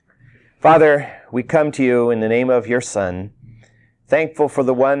Father, we come to you in the name of your Son, thankful for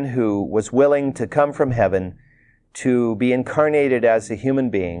the one who was willing to come from heaven to be incarnated as a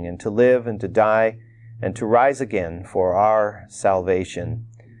human being and to live and to die and to rise again for our salvation.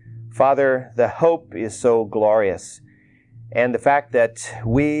 Father, the hope is so glorious, and the fact that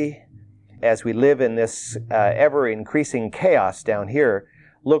we, as we live in this ever-increasing chaos down here,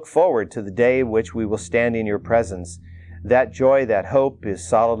 look forward to the day which we will stand in your presence. That joy, that hope is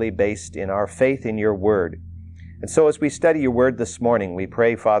solidly based in our faith in your word. And so as we study your word this morning, we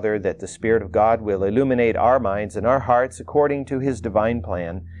pray, Father, that the Spirit of God will illuminate our minds and our hearts according to his divine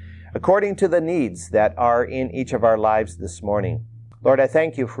plan, according to the needs that are in each of our lives this morning. Lord, I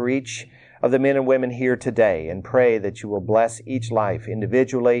thank you for each of the men and women here today and pray that you will bless each life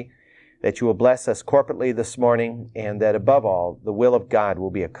individually, that you will bless us corporately this morning, and that above all, the will of God will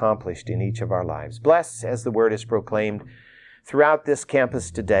be accomplished in each of our lives. Bless as the word is proclaimed throughout this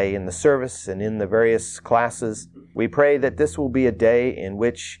campus today in the service and in the various classes. We pray that this will be a day in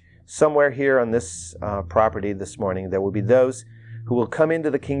which somewhere here on this property this morning, there will be those who will come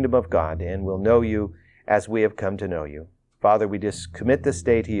into the kingdom of God and will know you as we have come to know you. Father, we just commit this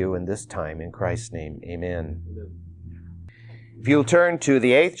day to you in this time. In Christ's name, amen. If you'll turn to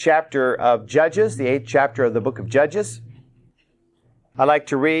the 8th chapter of Judges, the 8th chapter of the book of Judges, I'd like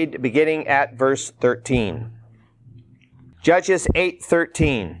to read beginning at verse 13. Judges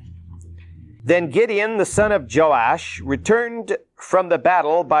 8:13. Then Gideon, the son of Joash, returned from the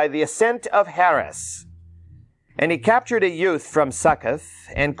battle by the ascent of Heres. And he captured a youth from Succoth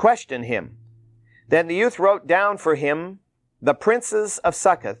and questioned him. Then the youth wrote down for him the princes of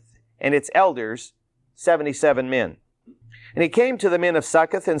Succoth and its elders, 77 men. And he came to the men of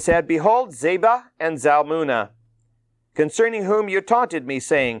Succoth and said, Behold, Zebah and Zalmunna, concerning whom you taunted me,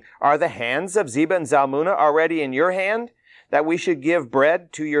 saying, Are the hands of Zebah and Zalmunna already in your hand, that we should give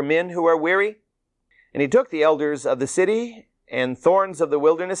bread to your men who are weary? And he took the elders of the city and thorns of the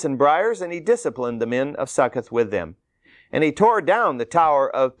wilderness and briars, and he disciplined the men of Succoth with them. And he tore down the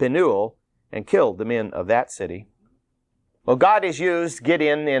tower of Penuel and killed the men of that city. Well, God has used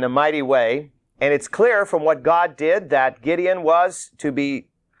Gideon in a mighty way. And it's clear from what God did that Gideon was to be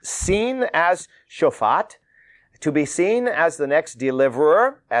seen as Shaphat, to be seen as the next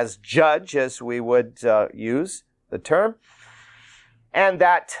deliverer, as judge, as we would use the term, and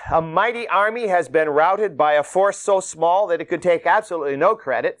that a mighty army has been routed by a force so small that it could take absolutely no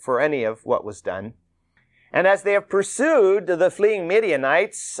credit for any of what was done. And as they have pursued the fleeing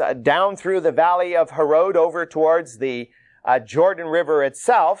Midianites down through the valley of Harod over towards the Jordan River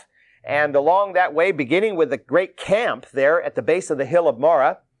itself, and along that way, beginning with the great camp there at the base of the hill of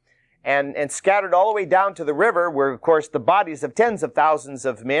Morah, and scattered all the way down to the river, where, of course, the bodies of tens of thousands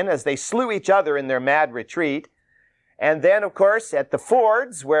of men as they slew each other in their mad retreat. And then, of course, at the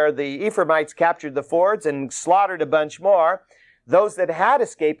fords, where the Ephraimites captured the fords and slaughtered a bunch more, those that had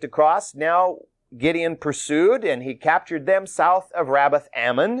escaped across, now Gideon pursued, and he captured them south of Rabbath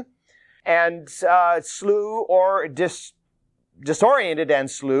Ammon, and slew or disoriented and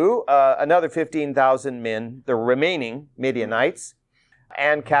slew another 15,000 men, the remaining Midianites,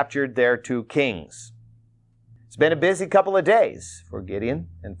 and captured their 2 kings. It's been a busy couple of days for Gideon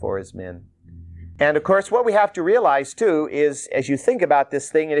and for his men. And of course, what we have to realize too is, as you think about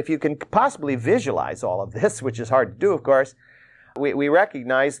this thing, and if you can possibly visualize all of this, which is hard to do, of course, we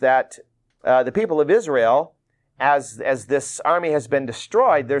recognize that the people of Israel, as this army has been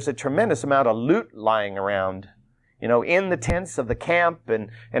destroyed, there's a tremendous amount of loot lying around, in the tents of the camp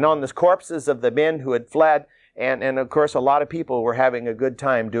and on the corpses of the men who had fled. And of course, a lot of people were having a good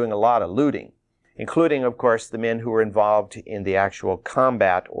time doing a lot of looting, including, of course, the men who were involved in the actual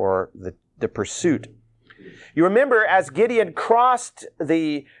combat or the pursuit. You remember as Gideon crossed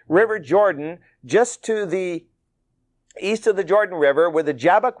the River Jordan just to the east of the Jordan River, where the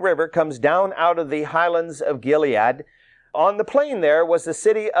Jabbok River comes down out of the highlands of Gilead, on the plain there was the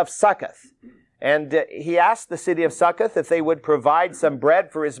city of Succoth. And he asked the city of Succoth if they would provide some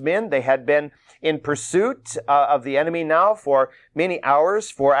bread for his men. They had been in pursuit of the enemy now for many hours,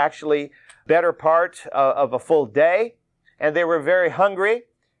 for actually better part of a full day. And they were very hungry.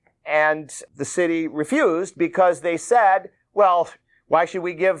 And the city refused because they said, well, why should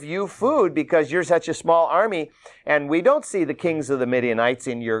we give you food because you're such a small army and we don't see the kings of the Midianites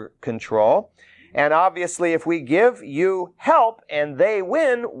in your control? And obviously, if we give you help and they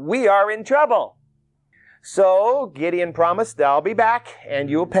win, we are in trouble. So Gideon promised, I'll be back and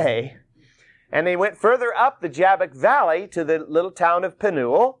you'll pay. And they went further up the Jabbok Valley to the little town of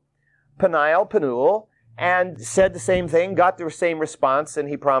Penuel, and said the same thing, got the same response, and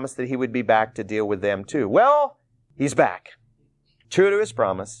he promised that he would be back to deal with them too. Well, he's back. True to his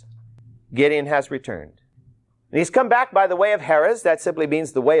promise. Gideon has returned. And he's come back by the way of Heres. That simply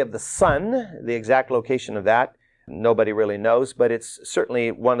means the way of the sun. The exact location of that, nobody really knows, but it's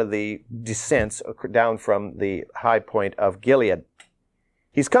certainly one of the descents down from the high point of Gilead.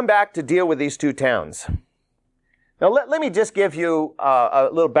 He's come back to deal with these two towns. Now let me just give you a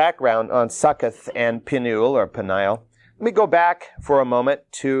little background on Succoth and Penuel, or Peniel. Let me go back for a moment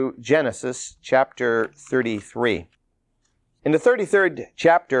to Genesis chapter 33. In the 33rd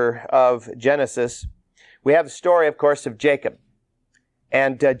chapter of Genesis, we have the story, of course, of Jacob.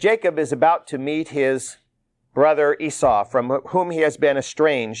 And Jacob is about to meet his brother Esau, from whom he has been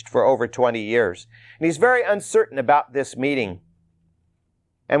estranged for over 20 years. And he's very uncertain about this meeting.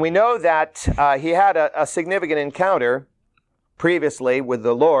 And we know that he had a significant encounter previously with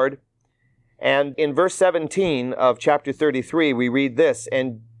the Lord. And in verse 17 of chapter 33, we read this,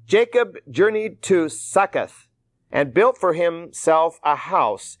 "And Jacob journeyed to Succoth, and built for himself a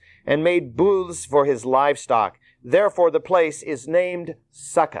house, and made booths for his livestock. Therefore the place is named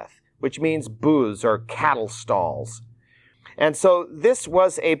Succoth," which means booths or cattle stalls. And so this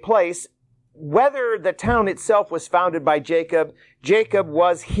was a place, whether the town itself was founded by Jacob, Jacob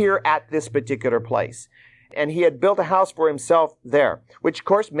was here at this particular place. And he had built a house for himself there, which of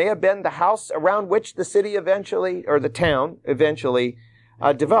course may have been the house around which the city eventually, or the town eventually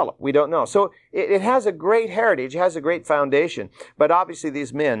developed. We don't know. So it has a great heritage, it has a great foundation. But obviously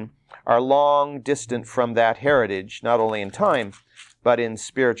these men are long distant from that heritage, not only in time, but in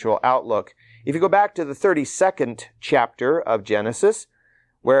spiritual outlook. If you go back to the 32nd chapter of Genesis,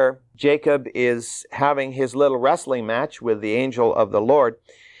 where Jacob is having his little wrestling match with the angel of the Lord,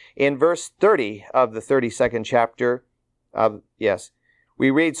 in verse 30 of the 32nd chapter,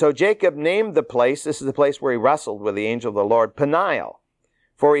 we read, "So Jacob named the place," this is the place where he wrestled with the angel of the Lord, "Peniel.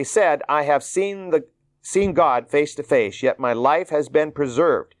 For he said, I have seen God face to face, yet my life has been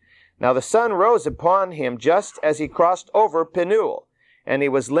preserved. Now the sun rose upon him just as he crossed over Penuel, and he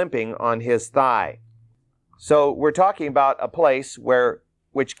was limping on his thigh." So we're talking about a place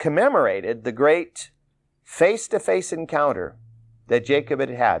which commemorated the great face-to-face encounter that Jacob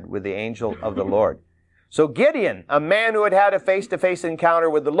had had with the angel of the Lord. So Gideon, a man who had had a face-to-face encounter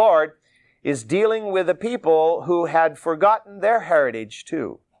with the Lord, is dealing with a people who had forgotten their heritage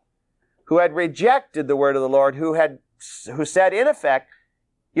too, who had rejected the word of the Lord, who said, in effect,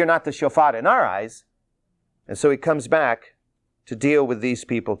 "You're not the shofar in our eyes." And so he comes back to deal with these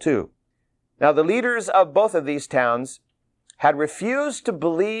people too. Now the leaders of both of these towns had refused to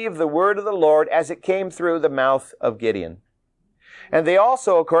believe the word of the Lord as it came through the mouth of Gideon. And they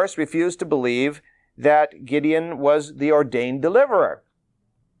also, of course, refused to believe that Gideon was the ordained deliverer.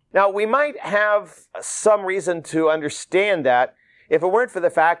 Now, we might have some reason to understand that if it weren't for the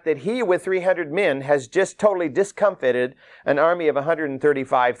fact that he, with 300 men, has just totally discomfited an army of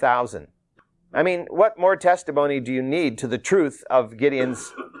 135,000. I mean, what more testimony do you need to the truth of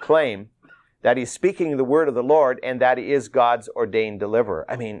Gideon's claim that he's speaking the word of the Lord and that he is God's ordained deliverer?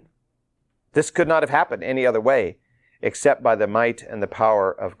 I mean, this could not have happened any other way except by the might and the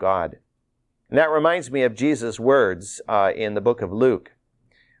power of God. And that reminds me of Jesus' words in the book of Luke,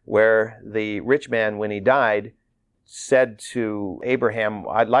 where the rich man, when he died, said to Abraham,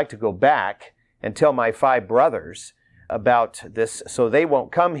 "I'd like to go back and tell my 5 brothers about this so they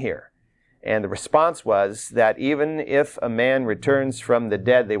won't come here." And the response was that even if a man returns from the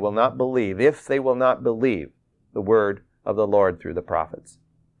dead, they will not believe, if they will not believe the word of the Lord through the prophets.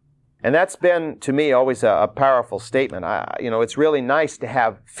 And that's been, to me, always a powerful statement. It's really nice to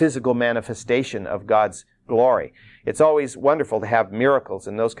have physical manifestation of God's glory. It's always wonderful to have miracles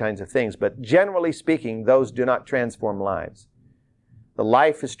and those kinds of things, but generally speaking, those do not transform lives. The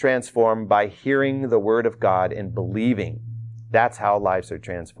life is transformed by hearing the word of God and believing. That's how lives are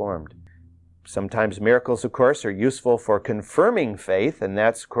transformed. Sometimes miracles, of course, are useful for confirming faith, and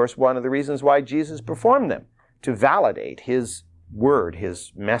that's, of course, one of the reasons why Jesus performed them, to validate his word,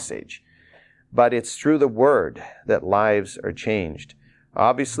 his message. But it's through the word that lives are changed.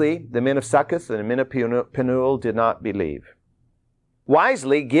 Obviously, the men of Succoth and the men of Penuel did not believe.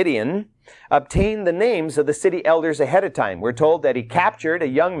 Wisely, Gideon obtained the names of the city elders ahead of time. We're told that he captured a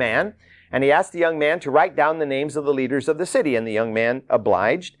young man, and he asked the young man to write down the names of the leaders of the city, and the young man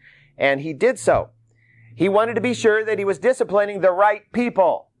obliged, and he did so. He wanted to be sure that he was disciplining the right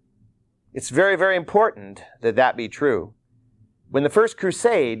people. It's very, very important that that be true. When the First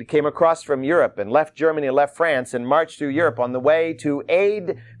Crusade came across from Europe and left Germany and left France and marched through Europe on the way to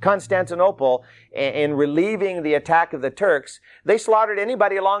aid Constantinople in relieving the attack of the Turks, they slaughtered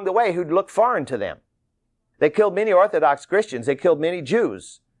anybody along the way who'd look foreign to them. They killed many Orthodox Christians. They killed many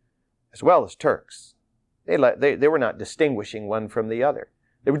Jews, as well as Turks. They were not distinguishing one from the other.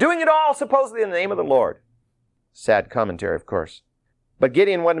 They were doing it all supposedly in the name of the Lord. Sad commentary, of course. But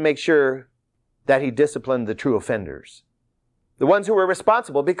Gideon wanted to make sure that he disciplined the true offenders. The ones who were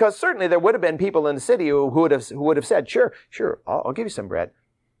responsible, because certainly there would have been people in the city who would have said, sure, I'll give you some bread.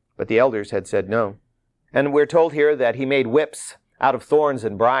 But the elders had said no. And we're told here that he made whips out of thorns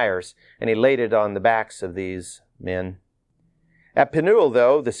and briars, and he laid it on the backs of these men. At Penuel,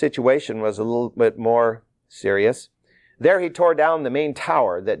 though, the situation was a little bit more serious. There he tore down the main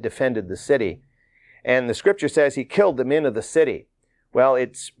tower that defended the city. And the scripture says he killed the men of the city. Well,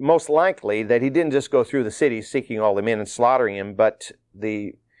 it's most likely that he didn't just go through the city seeking all the men and slaughtering him, but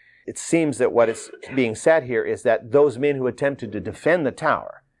it seems that what is being said here is that those men who attempted to defend the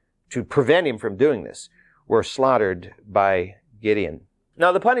tower, to prevent him from doing this, were slaughtered by Gideon.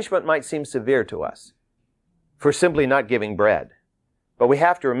 Now, the punishment might seem severe to us for simply not giving bread. But we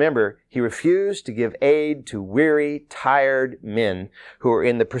have to remember, he refused to give aid to weary, tired men who were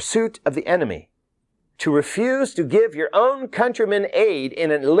in the pursuit of the enemy. To refuse to give your own countrymen aid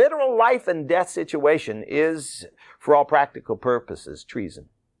in a literal life and death situation is, for all practical purposes, treason.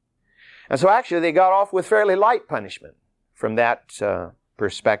 And so actually they got off with fairly light punishment from that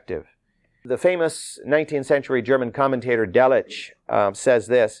perspective. The famous 19th century German commentator Delitzsch says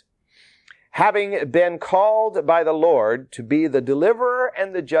this: having been called by the Lord to be the deliverer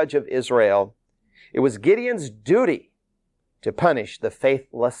and the judge of Israel, it was Gideon's duty to punish the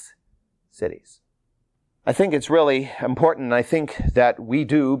faithless cities. I think it's really important, and I think that we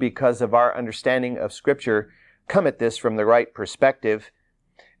do, because of our understanding of Scripture, come at this from the right perspective.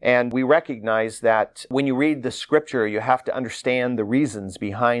 And we recognize that when you read the Scripture, you have to understand the reasons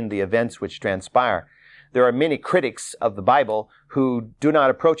behind the events which transpire. There are many critics of the Bible who do not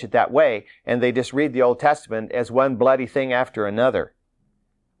approach it that way, and they just read the Old Testament as one bloody thing after another,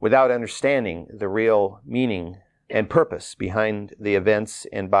 without understanding the real meaning and purpose behind the events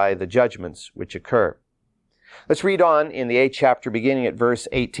and by the judgments which occur. Let's read on in the 8th chapter, beginning at verse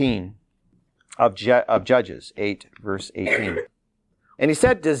 18 of Judges 8, verse 18. And he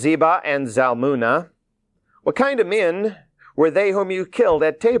said to Zebah and Zalmunna, what kind of men were they whom you killed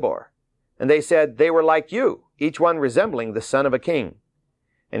at Tabor? And they said, they were like you, each one resembling the son of a king.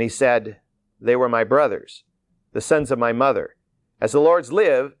 And he said, they were my brothers, the sons of my mother. As the Lord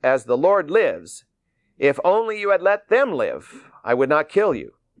lives, if only you had let them live, I would not kill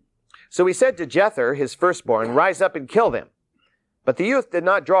you. So he said to Jether, his firstborn, rise up and kill them. But the youth did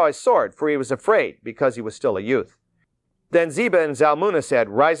not draw his sword, for he was afraid, because he was still a youth. Then Zebah and Zalmunna said,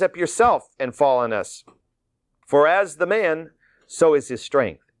 rise up yourself and fall on us. For as the man, so is his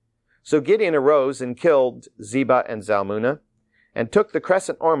strength. So Gideon arose and killed Zebah and Zalmunna, and took the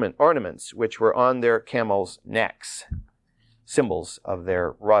crescent ornaments which were on their camels' necks, symbols of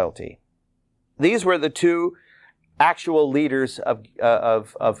their royalty. These were the two actual leaders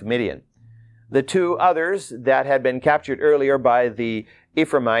of Midian. The two others that had been captured earlier by the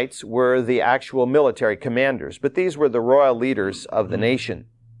Ephraimites were the actual military commanders, but these were the royal leaders of the nation.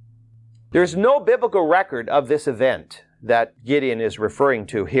 There's no biblical record of this event that Gideon is referring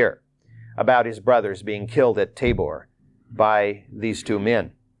to here, about his brothers being killed at Tabor by these two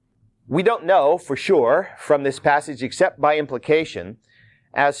men. We don't know for sure from this passage, except by implication,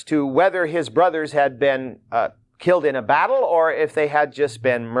 as to whether his brothers had been killed in a battle or if they had just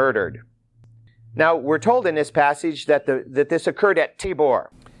been murdered. Now, we're told in this passage that this occurred at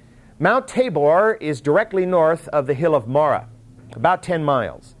Tabor. Mount Tabor is directly north of the hill of Moreh, about 10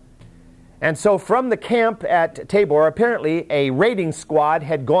 miles. And so from the camp at Tabor, apparently a raiding squad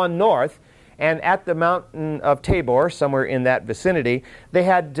had gone north, and at the mountain of Tabor, somewhere in that vicinity, they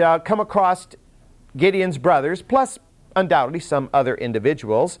had come across Gideon's brothers, plus undoubtedly some other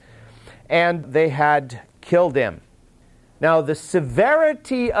individuals, and they had killed him. Now, the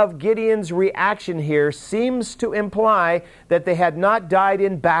severity of Gideon's reaction here seems to imply that they had not died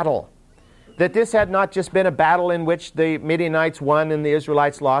in battle, that this had not just been a battle in which the Midianites won and the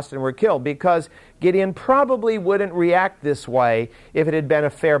Israelites lost and were killed, because Gideon probably wouldn't react this way if it had been a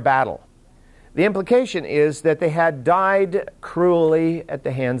fair battle. The implication is that they had died cruelly at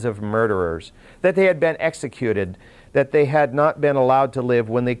the hands of murderers, that they had been executed, that they had not been allowed to live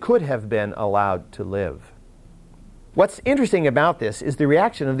when they could have been allowed to live. What's interesting about this is the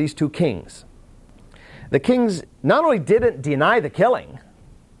reaction of these two kings. The kings not only didn't deny the killing,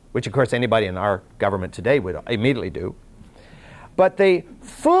 which of course anybody in our government today would immediately do, but they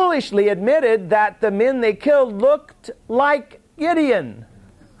foolishly admitted that the men they killed looked like Gideon.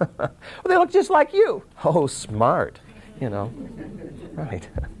 Well, they look just like you. Oh, smart, Right.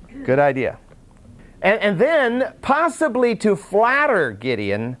 Good idea. And then, possibly to flatter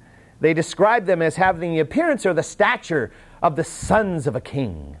Gideon, they described them as having the appearance or the stature of the sons of a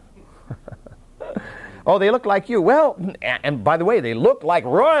king. Oh, they look like you. Well, and by the way, they look like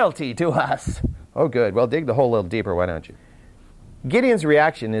royalty to us. Oh, good. Well, dig the hole a little deeper, why don't you? Gideon's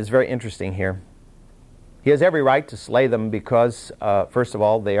reaction is very interesting here. He has every right to slay them because, first of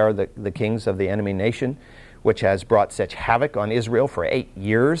all, they are the kings of the enemy nation, which has brought such havoc on Israel for 8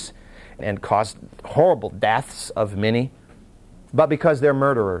 years and caused horrible deaths of many, but because they're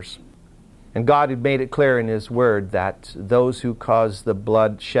murderers. And God had made it clear in His Word that those who cause the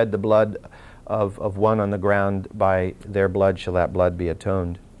blood, shed the blood of one on the ground, by their blood shall that blood be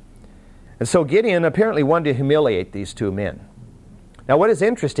atoned. And so Gideon apparently wanted to humiliate these two men. Now what is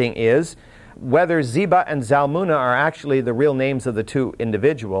interesting is whether Zebah and Zalmunna are actually the real names of the two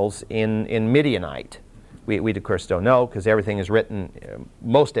individuals in Midianite. We of course don't know, because everything is written,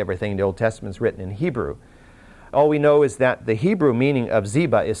 most everything in the Old Testament is written in Hebrew. All we know is that the Hebrew meaning of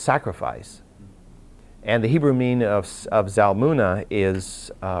Zebah is sacrifice. And the Hebrew meaning of Zalmunna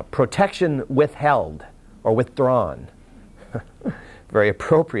is protection withheld or withdrawn. Very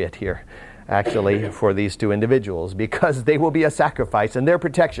appropriate here, actually, for these two individuals, because they will be a sacrifice and their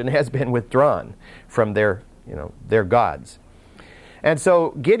protection has been withdrawn from their gods. And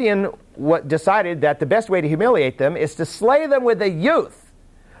so Gideon decided that the best way to humiliate them is to slay them with a youth,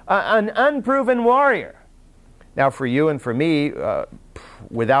 an unproven warrior. Now, for you and for me,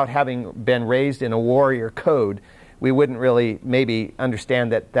 without having been raised in a warrior code, we wouldn't really maybe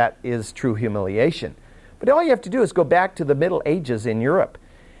understand that that is true humiliation. But all you have to do is go back to the Middle Ages in Europe.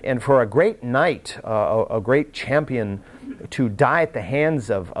 And for a great knight, a great champion, to die at the hands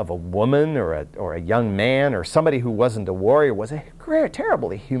of a woman or a young man or somebody who wasn't a warrior was a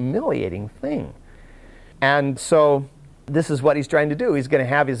terribly humiliating thing. And so this is what he's trying to do. He's going to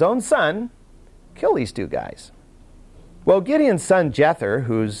have his own son kill these two guys. Well, Gideon's son Jether,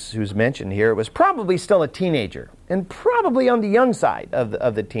 who's mentioned here, was probably still a teenager and probably on the young side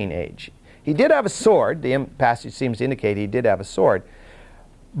of the teenage. He did have a sword. The passage seems to indicate he did have a sword.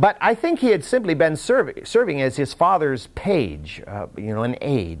 But I think he had simply been serving as his father's page, an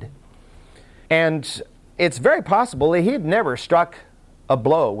aide. And it's very possible that he had never struck a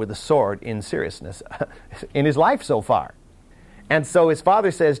blow with a sword in seriousness in his life so far. And so his father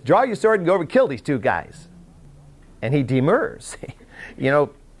says, draw your sword and go over and kill these two guys. And he demurs.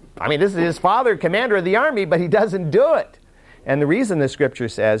 This is his father, commander of the army, but he doesn't do it. And the reason the scripture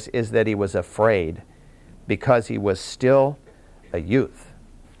says is that he was afraid because he was still a youth.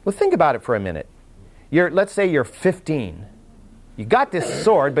 Well, think about it for a minute. Let's say you're 15. You got this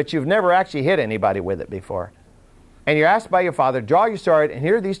sword, but you've never actually hit anybody with it before. And you're asked by your father, draw your sword, and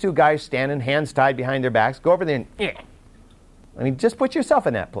here are these two guys standing, hands tied behind their backs. Go over there and... just put yourself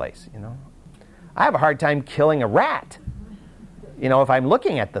in that place, I have a hard time killing a rat, if I'm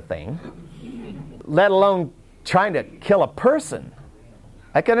looking at the thing, let alone trying to kill a person.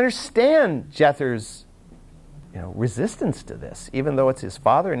 I can understand Jether's, resistance to this, even though it's his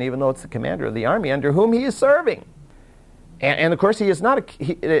father and even though it's the commander of the army under whom he is serving. And of course, he is not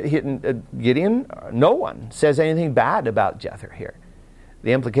Gideon, no one says anything bad about Jether here.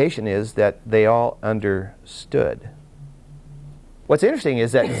 The implication is that they all understood. What's interesting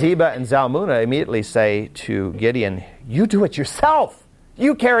is that Zebah and Zalmunna immediately say to Gideon, you do it yourself.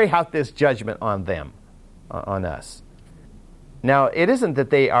 You carry out this judgment on them, on us. Now, it isn't that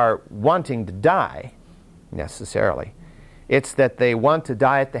they are wanting to die, necessarily. It's that they want to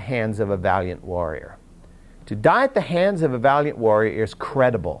die at the hands of a valiant warrior. To die at the hands of a valiant warrior is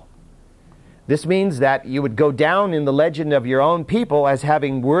credible. This means that you would go down in the legend of your own people as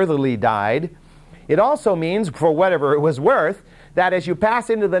having worthily died. It also means, for whatever it was worth, that as you pass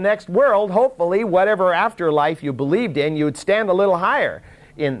into the next world, hopefully, whatever afterlife you believed in, you would stand a little higher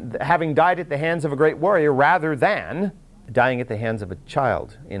in having died at the hands of a great warrior rather than dying at the hands of a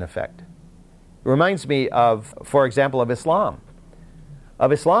child, in effect. It reminds me of, for example, of Islam.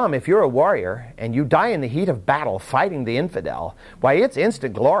 Of Islam, if you're a warrior and you die in the heat of battle fighting the infidel, why, it's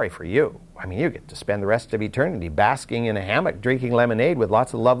instant glory for you. You get to spend the rest of eternity basking in a hammock, drinking lemonade with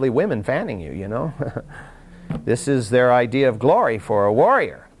lots of lovely women fanning you, This is their idea of glory for a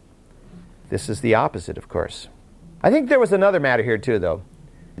warrior. This is the opposite, of course. I think there was another matter here, too, though.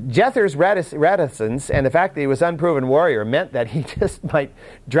 Jether's reticence and the fact that he was an unproven warrior meant that he just might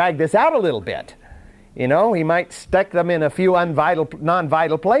drag this out a little bit. He might stick them in a few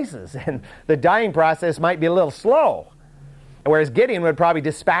non-vital places, and the dying process might be a little slow. Whereas Gideon would probably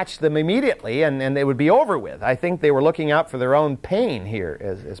dispatch them immediately, and they would be over with. I think they were looking out for their own pain here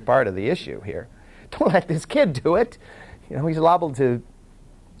as part of the issue here. Don't let this kid do it. He's liable to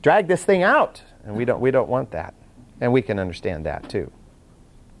drag this thing out, and we don't want that. And we can understand that too.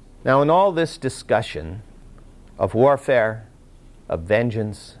 Now, in all this discussion of warfare, of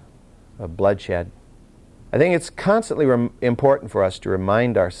vengeance, of bloodshed. I think it's constantly important for us to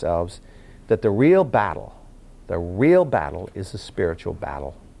remind ourselves that the real battle is a spiritual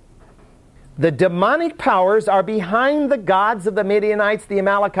battle. The demonic powers are behind the gods of the Midianites, the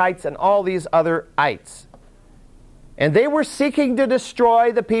Amalekites, and all these other ites. And they were seeking to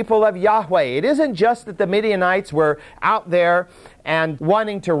destroy the people of Yahweh. It isn't just that the Midianites were out there and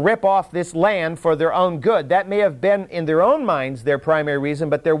wanting to rip off this land for their own good. That may have been, in their own minds, their primary reason,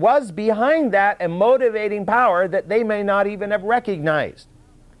 but there was behind that a motivating power that they may not even have recognized.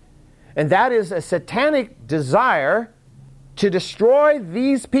 And that is a satanic desire to destroy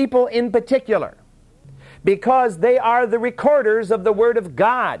these people in particular, because they are the recorders of the Word of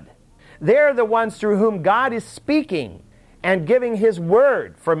God. They're the ones through whom God is speaking and giving His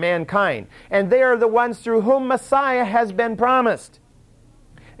Word for mankind. And they are the ones through whom Messiah has been promised.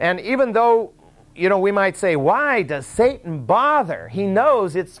 And even though, we might say, why does Satan bother? He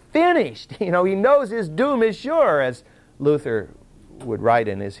knows it's finished. He knows his doom is sure, as Luther would write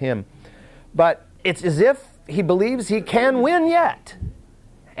in his hymn. But it's as if he believes he can win yet,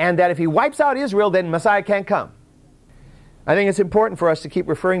 and that if he wipes out Israel, then Messiah can't come. I think it's important for us to keep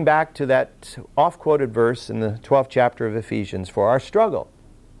referring back to that oft-quoted verse in the 12th chapter of Ephesians. For our struggle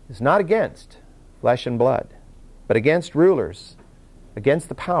is not against flesh and blood, but against rulers, against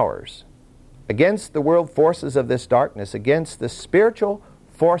the powers, against the world forces of this darkness, against the spiritual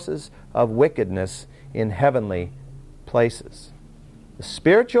forces of wickedness in heavenly places. The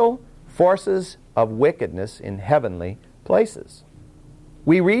spiritual forces of wickedness in heavenly places.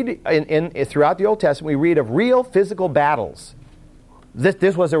 We read throughout the Old Testament, we read of real physical battles.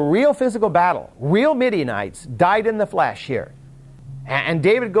 This was a real physical battle. Real Midianites died in the flesh here. And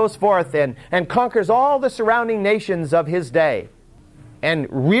David goes forth and conquers all the surrounding nations of his day and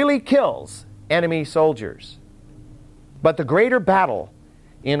really kills enemy soldiers. But the greater battle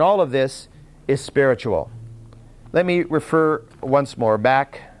in all of this is spiritual. Let me refer once more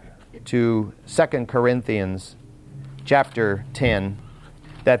back to 2 Corinthians chapter 10,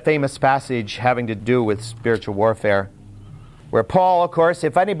 that famous passage having to do with spiritual warfare, where Paul, of course,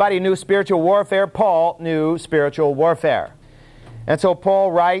 if anybody knew spiritual warfare, Paul knew spiritual warfare. And so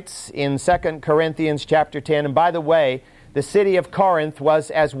Paul writes in 2 Corinthians chapter 10, and by the way, the city of Corinth was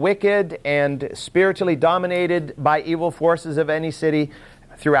as wicked and spiritually dominated by evil forces of any city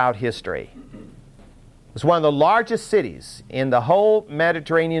throughout history. It was one of the largest cities in the whole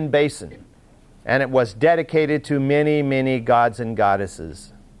Mediterranean basin, and it was dedicated to many, many gods and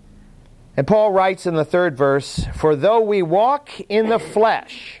goddesses. And Paul writes in the 3rd verse, For though we walk in the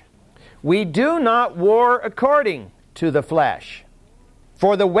flesh, we do not war according to the flesh.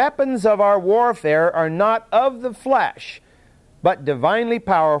 For the weapons of our warfare are not of the flesh, but divinely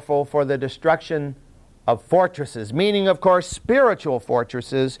powerful for the destruction of fortresses, meaning, of course, spiritual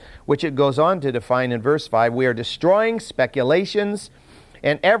fortresses, which it goes on to define in verse 5. We are destroying speculations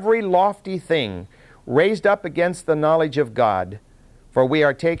and every lofty thing raised up against the knowledge of God, for we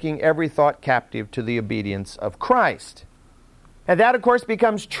are taking every thought captive to the obedience of Christ. And that, of course,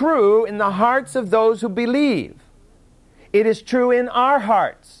 becomes true in the hearts of those who believe. It is true in our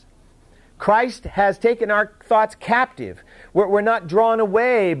hearts. Christ has taken our thoughts captive. We're not drawn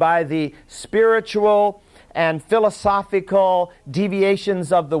away by the spiritual and philosophical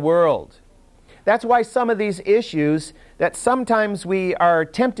deviations of the world. That's why some of these issues that sometimes we are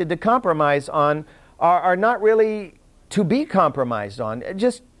tempted to compromise on are not really to be compromised on.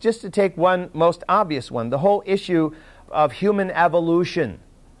 Just to take one most obvious one, the whole issue of human evolution.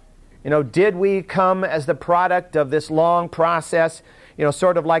 Did we come as the product of this long process,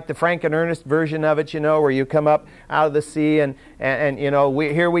 sort of like the Frank and Ernest version of it, where you come up out of the sea and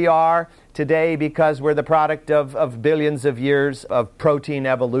here we are today because we're the product of billions of years of protein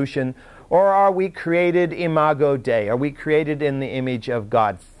evolution? Or are we created imago Dei? Are we created in the image of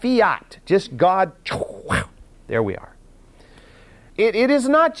God? Fiat, just God, there we are. It is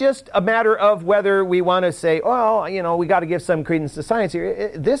not just a matter of whether we want to say, we got to give some credence to science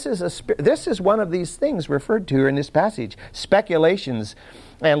here. This is one of these things referred to in this passage, speculations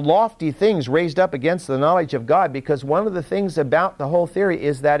and lofty things raised up against the knowledge of God, because one of the things about the whole theory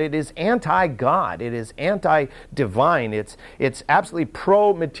is that it is anti-God. It is anti-divine. It's absolutely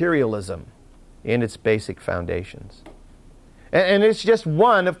pro-materialism in its basic foundations. And it's just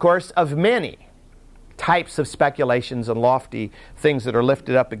one, of course, of many types of speculations and lofty things that are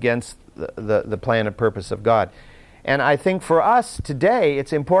lifted up against the plan and purpose of God. And I think for us today,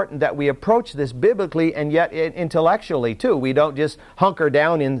 it's important that we approach this biblically and yet intellectually too. We don't just hunker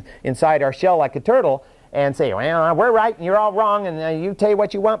down inside our shell like a turtle and say, well, we're right and you're all wrong, and you tell you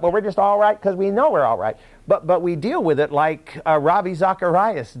what you want, but we're just all right because we know we're all right. But we deal with it like Ravi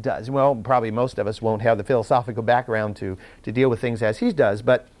Zacharias does. Well, probably most of us won't have the philosophical background to deal with things as he does,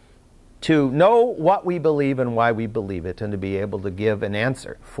 but to know what we believe and why we believe it, and to be able to give an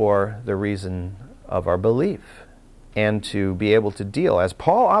answer for the reason of our belief, and to be able to deal, as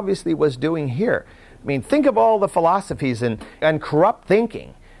Paul obviously was doing here. I mean, think of all the philosophies and corrupt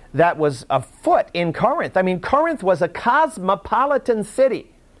thinking that was afoot in Corinth. I mean, Corinth was a cosmopolitan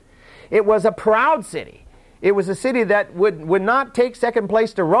city. It was a proud city. It was a city that would not take second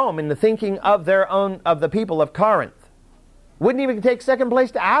place to Rome in the thinking of the people of Corinth. Wouldn't even take second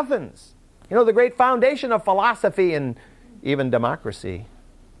place to Athens. You know, the great foundation of philosophy and even democracy.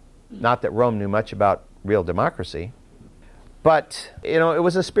 Not that Rome knew much about real democracy. But, you know, it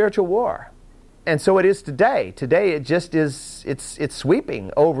was a spiritual war. And so it is today. Today it just is, it's sweeping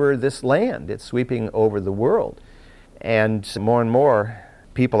over this land. It's sweeping over the world. And more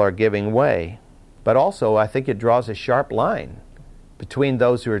people are giving way. But also, I think it draws a sharp line between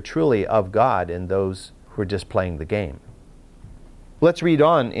those who are truly of God and those who are just playing the game. Let's read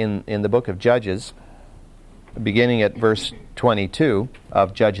on in the book of Judges, beginning at verse 22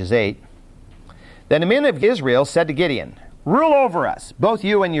 of Judges 8. Then the men of Israel said to Gideon, "Rule over us, both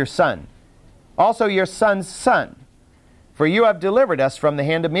you and your son, also your son's son, for you have delivered us from the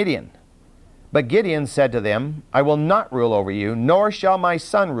hand of Midian." But Gideon said to them, "I will not rule over you, nor shall my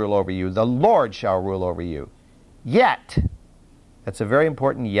son rule over you. The Lord shall rule over you. Yet," that's a very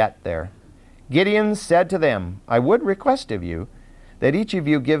important yet there, Gideon said to them, "I would request of you that each of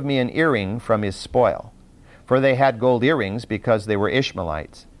you give me an earring from his spoil." For they had gold earrings because they were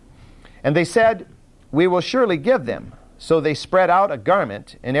Ishmaelites. And they said, "We will surely give them." So they spread out a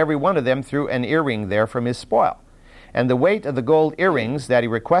garment, and every one of them threw an earring there from his spoil. And the weight of the gold earrings that he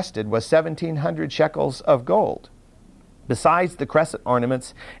requested was 1,700 shekels of gold, besides the crescent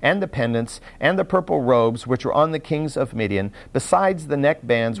ornaments, and the pendants, and the purple robes which were on the kings of Midian, besides the neck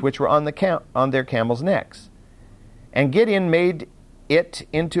bands which were on their camels' necks. And Gideon made it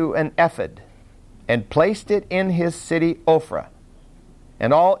into an ephod, and placed it in his city Ophrah.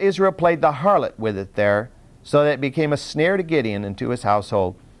 And all Israel played the harlot with it there, so that it became a snare to Gideon and to his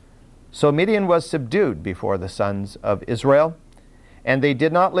household. So Midian was subdued before the sons of Israel, and they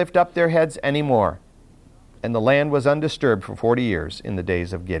did not lift up their heads any more. And the land was undisturbed for 40 years in the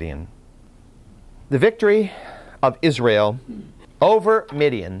days of Gideon. The victory of Israel over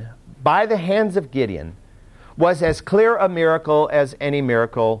Midian by the hands of Gideon was as clear a miracle as any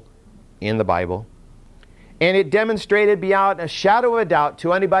miracle in the Bible. And it demonstrated beyond a shadow of a doubt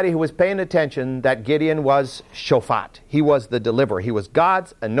to anybody who was paying attention that Gideon was Shophat. He was the deliverer. He was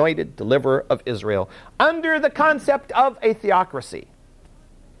God's anointed deliverer of Israel under the concept of a theocracy.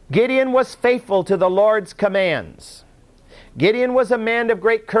 Gideon was faithful to the Lord's commands. Gideon was a man of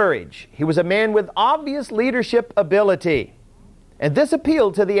great courage. He was a man with obvious leadership ability. And this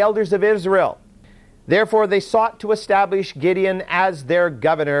appealed to the elders of Israel. Therefore, they sought to establish Gideon as their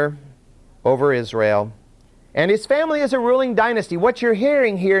governor over Israel. And his family is a ruling dynasty. What you're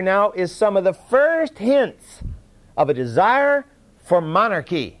hearing here now is some of the first hints of a desire for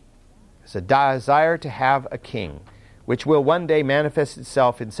monarchy. It's a desire to have a king, which will one day manifest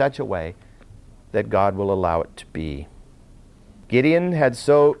itself in such a way that God will allow it to be. Gideon had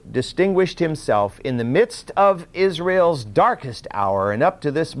so distinguished himself in the midst of Israel's darkest hour, and up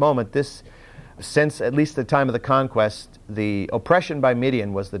to this moment, since at least the time of the conquest, the oppression by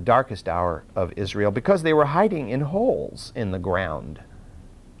Midian was the darkest hour of Israel because they were hiding in holes in the ground.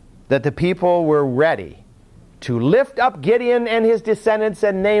 That the people were ready to lift up Gideon and his descendants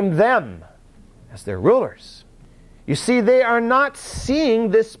and name them as their rulers. You see, they are not seeing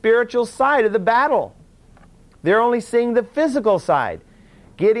the spiritual side of the battle. They're only seeing the physical side.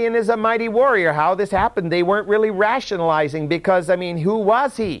 Gideon is a mighty warrior. How this happened, they weren't really rationalizing because, who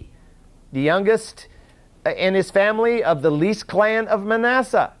was he? The youngest in his family of the least clan of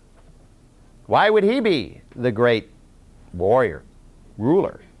Manasseh. Why would he be the great warrior,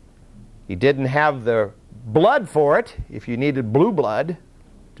 ruler? He didn't have the blood for it, if you needed blue blood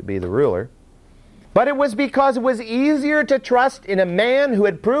to be the ruler. But it was because it was easier to trust in a man who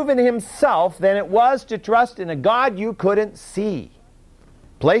had proven himself than it was to trust in a God you couldn't see.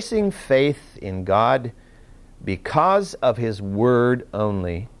 Placing faith in God because of His Word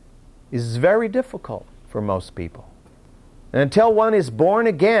only is very difficult for most people. And until one is born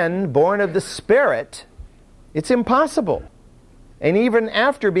again, born of the Spirit, it's impossible. And even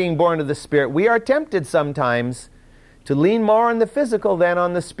after being born of the Spirit, we are tempted sometimes to lean more on the physical than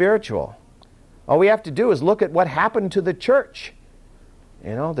on the spiritual. All we have to do is look at what happened to the church.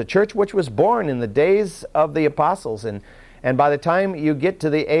 The church which was born in the days of the apostles. And And by the time you get to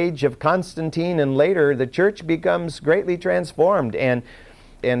the age of Constantine and later, the church becomes greatly transformed and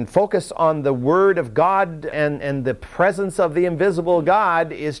focus on the Word of God and the presence of the invisible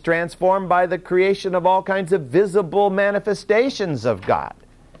God is transformed by the creation of all kinds of visible manifestations of God.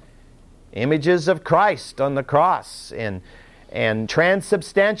 Images of Christ on the cross and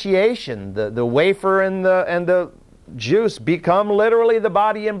transubstantiation, the wafer and the juice become literally the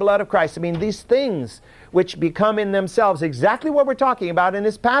body and blood of Christ. I mean, these things which become in themselves exactly what we're talking about in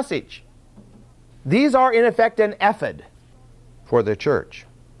this passage. These are in effect an ephod for the church.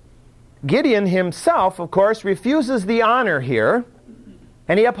 Gideon himself, of course, refuses the honor here,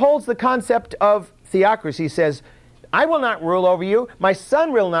 and he upholds the concept of theocracy. He says, I will not rule over you, my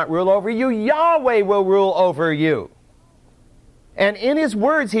son will not rule over you, Yahweh will rule over you. And in his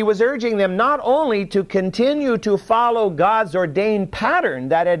words, he was urging them not only to continue to follow God's ordained pattern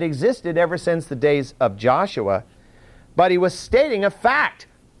that had existed ever since the days of Joshua, but he was stating a fact.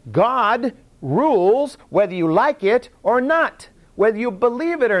 God rules whether you like it or not, whether you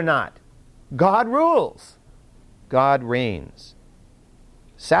believe it or not. God rules. God reigns.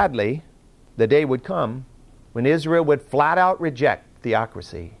 Sadly, the day would come when Israel would flat out reject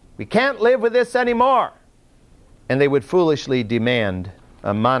theocracy. We can't live with this anymore. And they would foolishly demand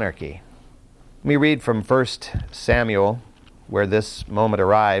a monarchy. Let me read from 1 Samuel, where this moment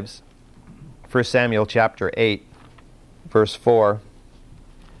arrives. 1 Samuel chapter 8, verse 4.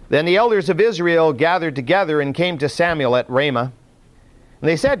 Then the elders of Israel gathered together and came to Samuel at Ramah. And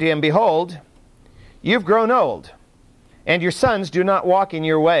they said to him, Behold, you've grown old, and your sons do not walk in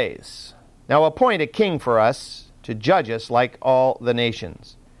your ways. Now appoint a king for us to judge us like all the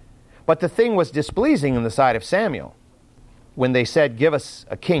nations. But the thing was displeasing in the sight of Samuel when they said, Give us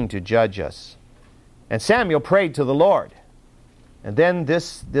a king to judge us. And Samuel prayed to the Lord. And then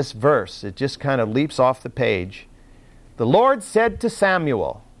this verse, it just kind of leaps off the page. The Lord said to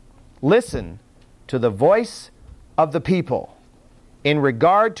Samuel, Listen to the voice of the people in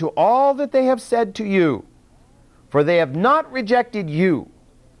regard to all that they have said to you. For they have not rejected you,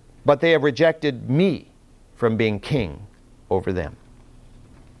 but they have rejected me from being king over them.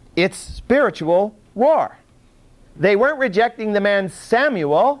 It's spiritual war. They weren't rejecting the man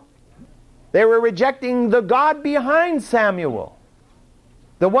Samuel. They were rejecting the God behind Samuel.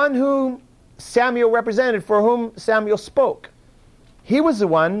 The one whom Samuel represented, for whom Samuel spoke. He was the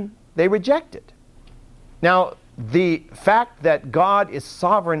one they rejected. Now, the fact that God is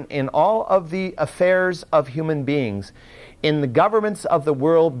sovereign in all of the affairs of human beings, in the governments of the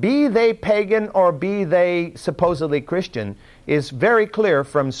world, be they pagan or be they supposedly Christian, is very clear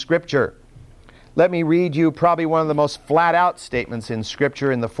from Scripture. Let me read you probably one of the most flat-out statements in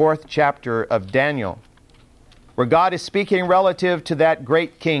Scripture in the 4th chapter of Daniel, where God is speaking relative to that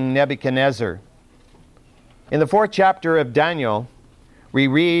great king Nebuchadnezzar. In the 4th chapter of Daniel, we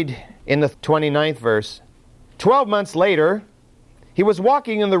read in the 29th verse, 12 months later, he was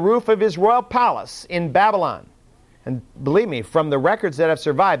walking in the roof of his royal palace in Babylon. And believe me, from the records that have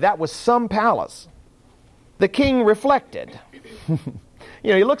survived, that was some palace. The king reflected.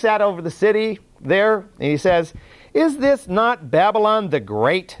 He looks out over the city there, and he says, Is this not Babylon the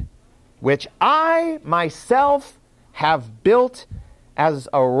Great, which I myself have built as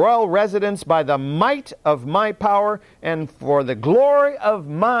a royal residence by the might of my power and for the glory of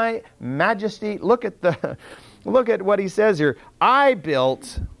my majesty? Look at what he says here. I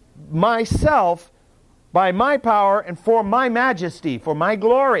built myself by my power and for my majesty, for my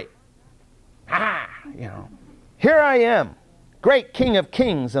glory. Here I am, great King of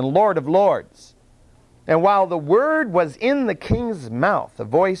kings and Lord of lords. And while the word was in the king's mouth, a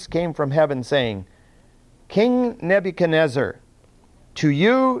voice came from heaven saying, King Nebuchadnezzar, to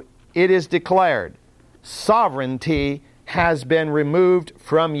you it is declared, sovereignty has been removed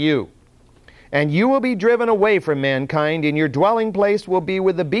from you. And you will be driven away from mankind, and your dwelling place will be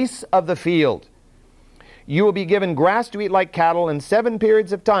with the beasts of the field. You will be given grass to eat like cattle, and 7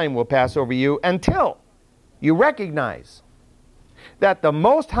 periods of time will pass over you until you recognize that the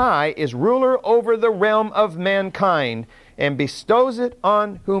Most High is ruler over the realm of mankind and bestows it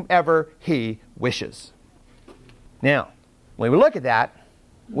on whomever He wishes. Now, when we look at that,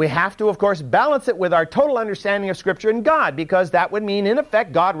 we have to, of course, balance it with our total understanding of Scripture and God, because that would mean, in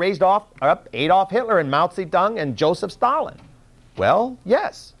effect, God raised up Adolf Hitler and Mao Zedong and Joseph Stalin. Well,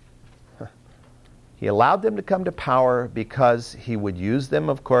 yes. He allowed them to come to power because He would use them,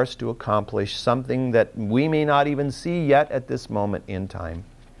 of course, to accomplish something that we may not even see yet at this moment in time.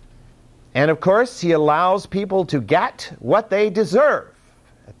 And, of course, He allows people to get what they deserve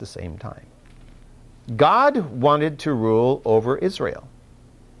at the same time. God wanted to rule over Israel.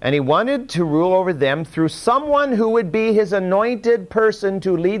 And he wanted to rule over them through someone who would be his anointed person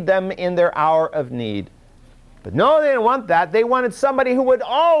to lead them in their hour of need. But no, they didn't want that. They wanted somebody who would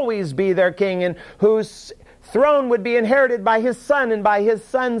always be their king and whose throne would be inherited by his son and by his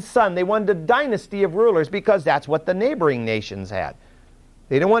son's son. They wanted a dynasty of rulers because that's what the neighboring nations had.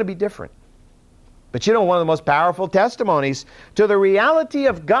 They didn't want to be different. But you know, one of the most powerful testimonies to the reality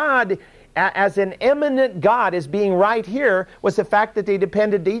of God as an eminent God as being right here was the fact that they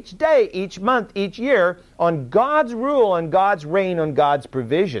depended each day, each month, each year on God's rule, on God's reign, on God's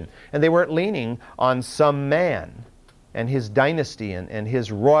provision. And they weren't leaning on some man and his dynasty and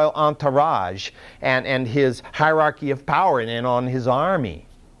his royal entourage and his hierarchy of power and on his army.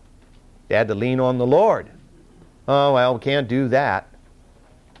 They had to lean on the Lord. Oh, well, we can't do that.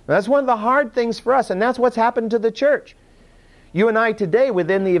 That's one of the hard things for us, and that's what's happened to the church. You and I today,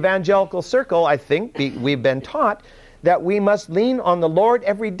 within the evangelical circle, I think we've been taught that we must lean on the Lord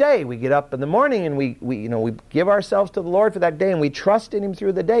every day. We get up in the morning and we give ourselves to the Lord for that day and we trust in Him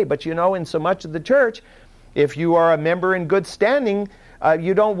through the day. But you know, in so much of the church, if you are a member in good standing,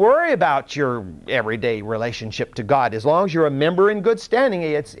 you don't worry about your everyday relationship to God. As long as you're a member in good standing,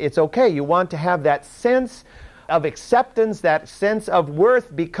 it's okay. You want to have that sense of acceptance, that sense of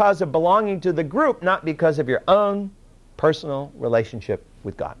worth because of belonging to the group, not because of your own personal relationship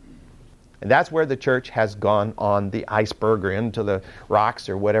with God. And that's where the church has gone on the iceberg or into the rocks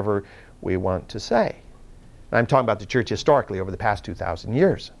or whatever we want to say. And I'm talking about the church historically over the past 2,000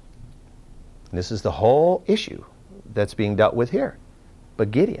 years. And this is the whole issue that's being dealt with here.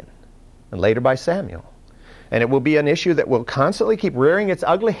 But Gideon, and later by Samuel. And it will be an issue that will constantly keep rearing its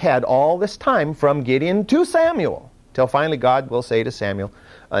ugly head all this time from Gideon to Samuel, till finally God will say to Samuel,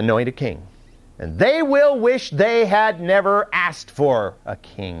 anoint a king. And they will wish they had never asked for a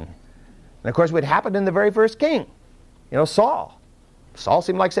king. And of course, what happened in the very first king? You know, Saul. Saul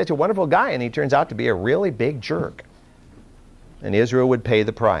seemed like such a wonderful guy, and he turns out to be a really big jerk. And Israel would pay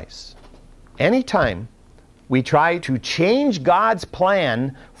the price. Anytime we try to change God's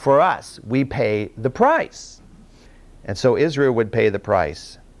plan for us, we pay the price. And so Israel would pay the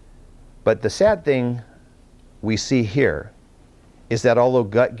price. But the sad thing we see here is that although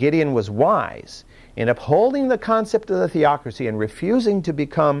Gideon was wise in upholding the concept of the theocracy and refusing to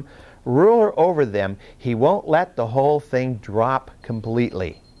become ruler over them, he won't let the whole thing drop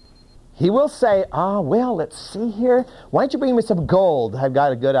completely. He will say, well, let's see here. Why don't you bring me some gold? I've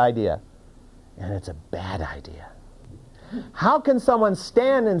got a good idea. And it's a bad idea. How can someone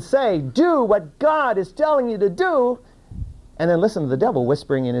stand and say, do what God is telling you to do, and then listen to the devil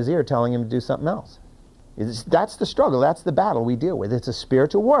whispering in his ear telling him to do something else? That's the struggle. That's the battle we deal with. It's a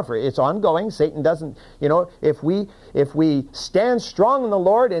spiritual warfare. It's ongoing. Satan doesn't, if we stand strong in the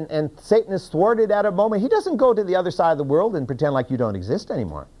Lord and Satan is thwarted at a moment, he doesn't go to the other side of the world and pretend like you don't exist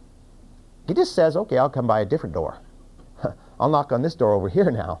anymore. He just says, okay, I'll come by a different door. I'll knock on this door over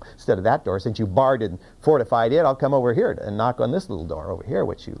here now instead of that door. Since you barred and fortified it, I'll come over here and knock on this little door over here,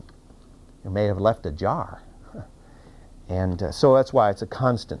 which you may have left ajar. And so that's why it's a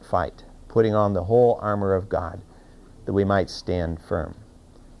constant fight, putting on the whole armor of God that we might stand firm.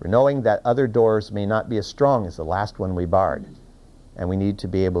 We're knowing that other doors may not be as strong as the last one we barred, and we need to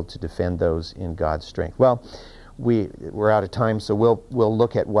be able to defend those in God's strength. Well, we're out of time, so we'll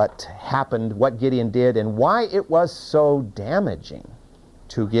look at what happened, what Gideon did, and why it was so damaging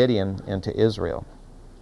to Gideon and to Israel.